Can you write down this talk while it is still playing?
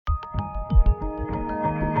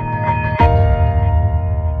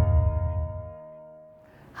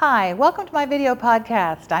Hi, welcome to my video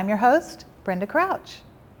podcast. I'm your host, Brenda Crouch.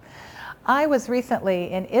 I was recently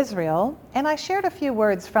in Israel and I shared a few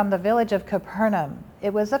words from the village of Capernaum.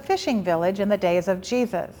 It was a fishing village in the days of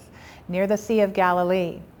Jesus, near the Sea of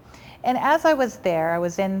Galilee. And as I was there, I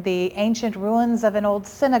was in the ancient ruins of an old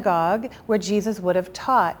synagogue where Jesus would have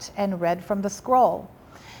taught and read from the scroll.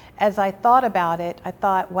 As I thought about it, I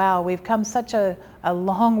thought, wow, we've come such a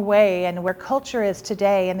long way and where culture is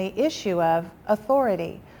today and the issue of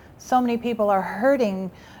authority. So many people are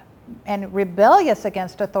hurting and rebellious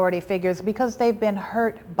against authority figures because they've been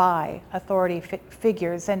hurt by authority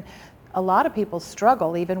figures. And a lot of people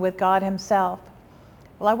struggle even with God himself.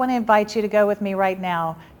 Well, I want to invite you to go with me right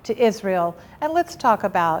now to Israel and let's talk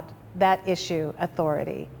about that issue,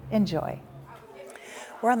 authority. Enjoy.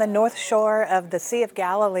 We're on the north shore of the Sea of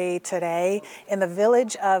Galilee today in the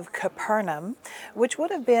village of Capernaum, which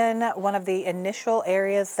would have been one of the initial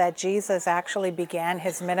areas that Jesus actually began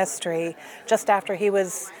his ministry just after he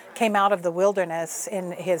came out of the wilderness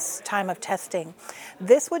in his time of testing.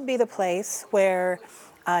 This would be the place where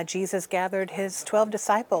Jesus gathered his 12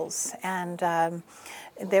 disciples, and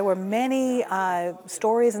there were many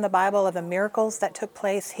stories in the Bible of the miracles that took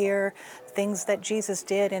place here, things that Jesus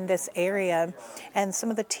did in this area, and some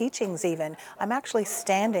of the teachings even. I'm actually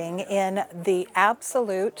standing in the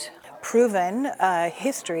absolute proven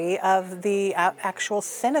history of the actual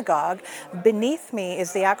synagogue. Beneath me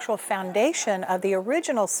is the actual foundation of the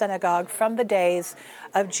original synagogue from the days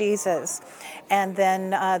of Jesus. And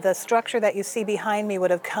then the structure that you see behind me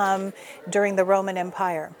would have come during the Roman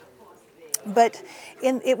Empire. But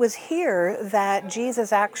it was here that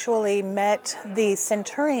Jesus actually met the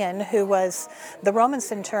centurion who was, the Roman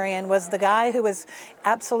centurion was the guy who was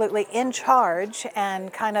absolutely in charge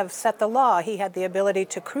and kind of set the law. He had the ability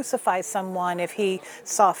to crucify someone if he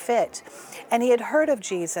saw fit. And he had heard of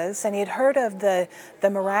Jesus and he had heard of the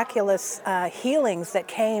miraculous healings that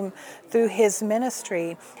came through his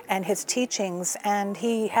ministry and his teachings, and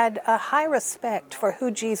he had a high respect for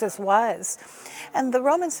who Jesus was. And the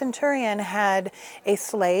Roman centurion had a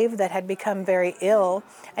slave that had become very ill,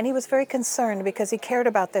 and he was very concerned because he cared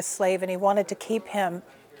about this slave and he wanted to keep him.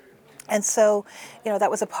 And so,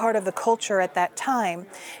 that was a part of the culture at that time.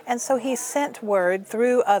 And so he sent word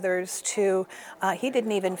through others to, he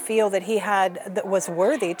didn't even feel that that was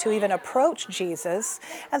worthy to even approach Jesus.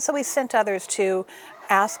 And so he sent others to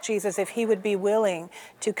ask Jesus if he would be willing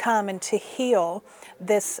to come and to heal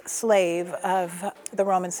this slave of the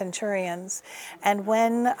Roman centurions. And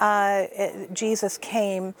when Jesus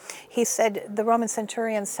came, the Roman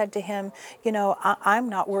centurion said to him, I'm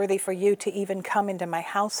not worthy for you to even come into my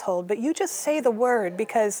household, but you just say the word,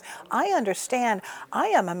 because I understand I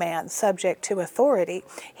am a man subject to authority.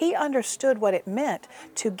 He understood what it meant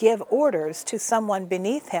to give orders to someone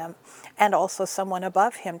beneath him and also someone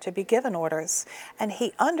above him to be given orders. And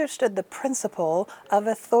he understood the principle of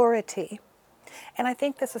authority. And I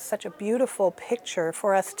think this is such a beautiful picture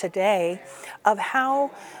for us today of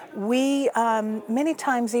how we, many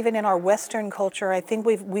times even in our Western culture, I think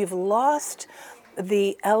we've lost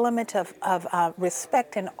the element of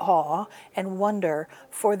respect and awe and wonder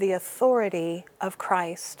for the authority of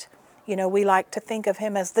Christ. We like to think of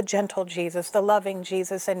him as the gentle Jesus, the loving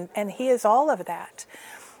Jesus, and he is all of that.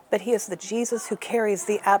 But he is the Jesus who carries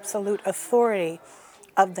the absolute authority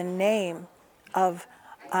of the name of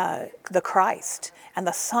the Christ and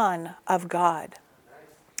the Son of God.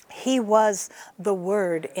 He was the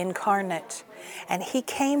Word incarnate, and he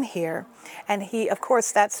came here, and of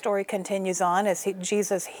course, that story continues on as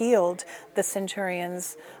Jesus healed the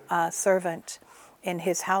centurion's servant in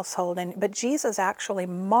his household. But Jesus actually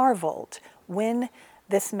marveled when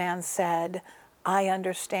this man said, I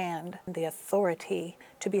understand the authority,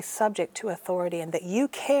 to be subject to authority, and that you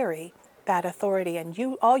carry that authority, and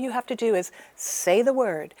all you have to do is say the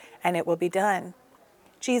word and it will be done.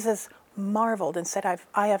 Jesus marveled and said,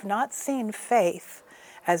 I have not seen faith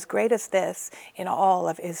as great as this in all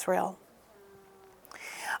of Israel.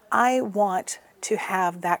 I want to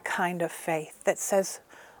have that kind of faith that says,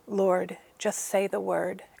 Lord, just say the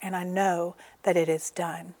word and I know that it is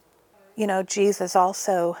done. Jesus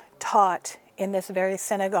also taught in this very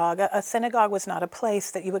synagogue. A synagogue was not a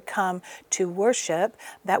place that you would come to worship.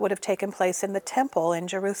 That would have taken place in the temple in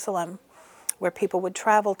Jerusalem, where people would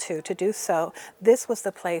travel to do so. This was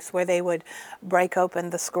the place where they would break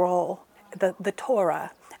open the scroll, the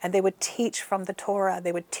Torah, and they would teach from the Torah.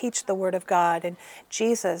 They would teach the Word of God, and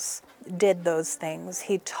Jesus did those things.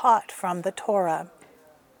 He taught from the Torah,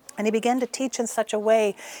 and he began to teach in such a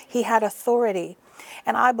way he had authority.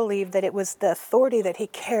 And I believe that it was the authority that he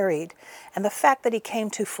carried and the fact that he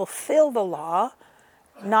came to fulfill the law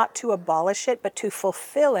not to abolish it, but to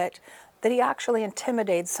fulfill it, that he actually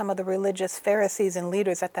intimidated some of the religious Pharisees and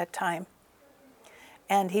leaders at that time.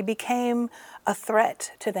 And he became a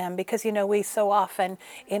threat to them because, we so often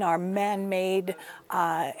in our man-made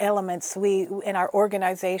elements, in our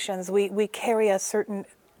organizations, we carry a certain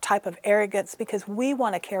type of arrogance because we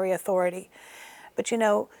want to carry authority. But,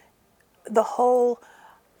 the whole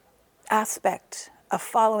aspect of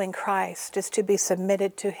following Christ is to be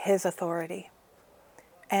submitted to his authority.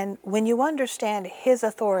 And when you understand his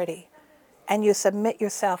authority and you submit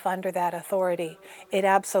yourself under that authority, it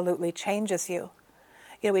absolutely changes you.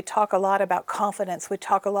 We talk a lot about confidence. We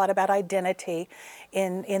talk a lot about identity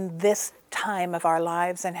in this time of our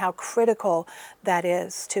lives and how critical that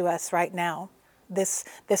is to us right now. This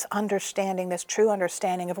understanding, this true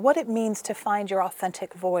understanding of what it means to find your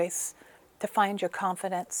authentic voice, to find your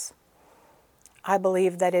confidence. I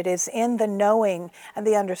believe that it is in the knowing and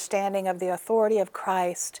the understanding of the authority of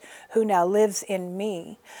Christ who now lives in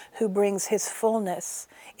me, who brings his fullness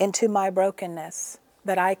into my brokenness,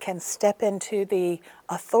 that I can step into the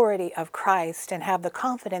authority of Christ and have the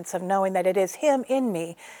confidence of knowing that it is him in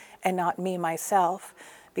me and not me myself,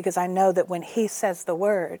 because I know that when he says the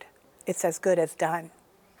word, it's as good as done.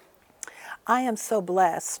 I am so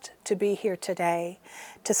blessed to be here today,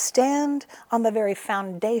 to stand on the very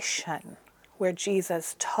foundation where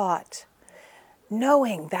Jesus taught,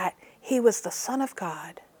 knowing that he was the Son of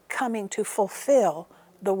God coming to fulfill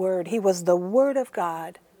the word. He was the Word of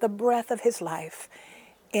God, the breath of his life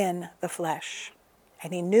in the flesh.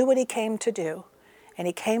 And he knew what he came to do, and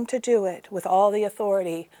he came to do it with all the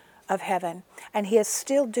authority of heaven. And he is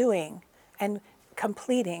still doing and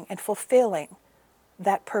completing and fulfilling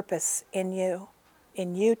that purpose in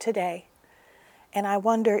you today. And I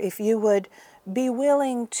wonder if you would be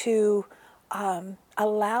willing to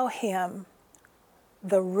allow him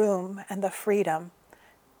the room and the freedom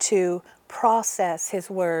to process his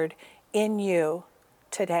word in you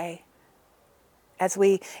today. As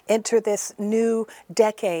we enter this new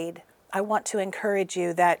decade, I want to encourage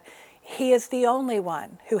you that he is the only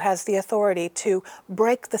one who has the authority to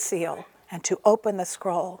break the seal and to open the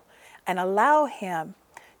scroll, and allow him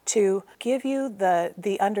to give you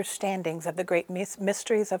the understandings of the great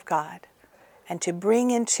mysteries of God, and to bring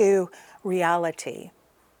into reality,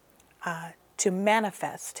 to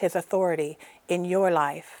manifest his authority in your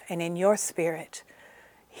life and in your spirit.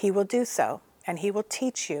 He will do so, and he will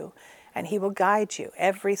teach you, and he will guide you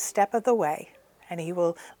every step of the way, and he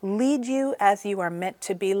will lead you as you are meant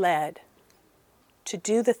to be led, to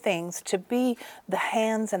do the things, to be the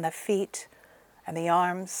hands and the feet and the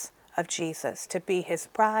arms of Jesus, to be his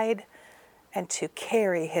bride and to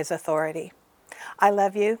carry his authority. I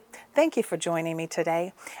love you. Thank you for joining me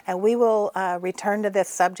today. And we will return to this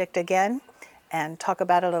subject again and talk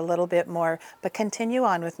about it a little bit more, but continue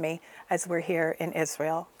on with me as we're here in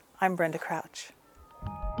Israel. I'm Brenda Crouch.